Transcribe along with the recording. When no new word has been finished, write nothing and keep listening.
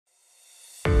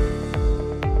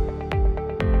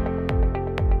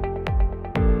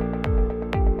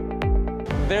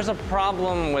There's a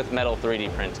problem with metal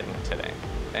 3D printing today,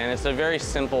 and it's a very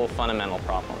simple, fundamental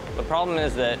problem. The problem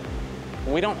is that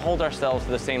we don't hold ourselves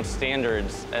to the same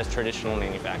standards as traditional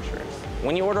manufacturers.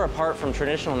 When you order a part from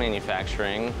traditional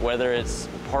manufacturing, whether it's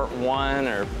part 1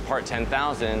 or part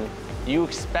 10,000, you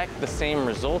expect the same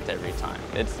result every time.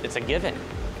 It's a given.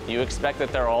 You expect that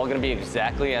they're all going to be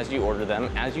exactly as you order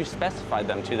them, as you specified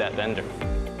them to that vendor.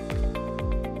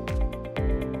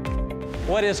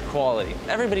 What is quality?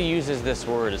 Everybody uses this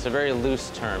word. It's a very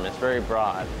loose term. It's very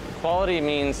broad. Quality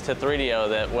means to 3DO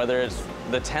that whether it's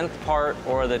the 10th part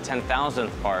or the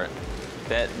 10,000th part,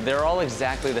 that they're all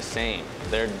exactly the same.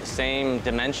 They're the same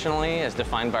dimensionally as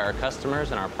defined by our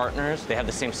customers and our partners. They have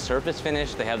the same surface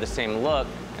finish, they have the same look,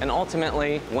 and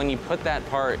ultimately, when you put that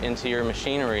part into your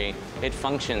machinery, it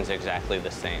functions exactly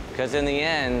the same. Because in the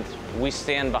end, we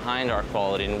stand behind our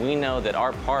quality and we know that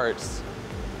our parts,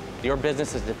 your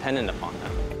business is dependent upon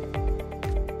them.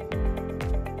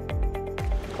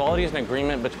 Quality is an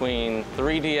agreement between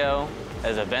 3DO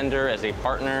as a vendor, as a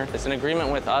partner. It's an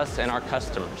agreement with us and our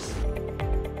customers.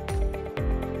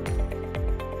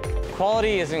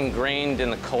 Quality is ingrained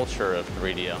in the culture of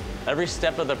 3DO. Every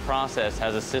step of the process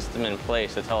has a system in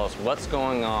place to tell us what's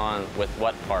going on with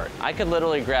what part. I could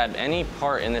literally grab any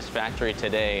part in this factory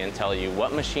today and tell you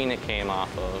what machine it came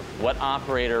off of, what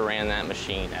operator ran that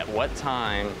machine, at what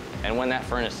time, and when that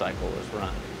furnace cycle was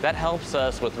run. That helps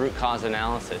us with root cause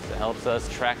analysis. It helps us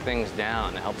track things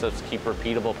down. It helps us keep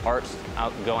repeatable parts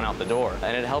going out the door.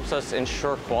 And it helps us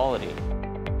ensure quality.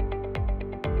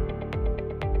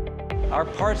 Our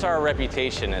parts are a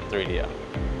reputation at 3DO.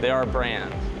 They are a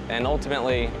brand, and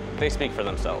ultimately, they speak for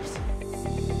themselves.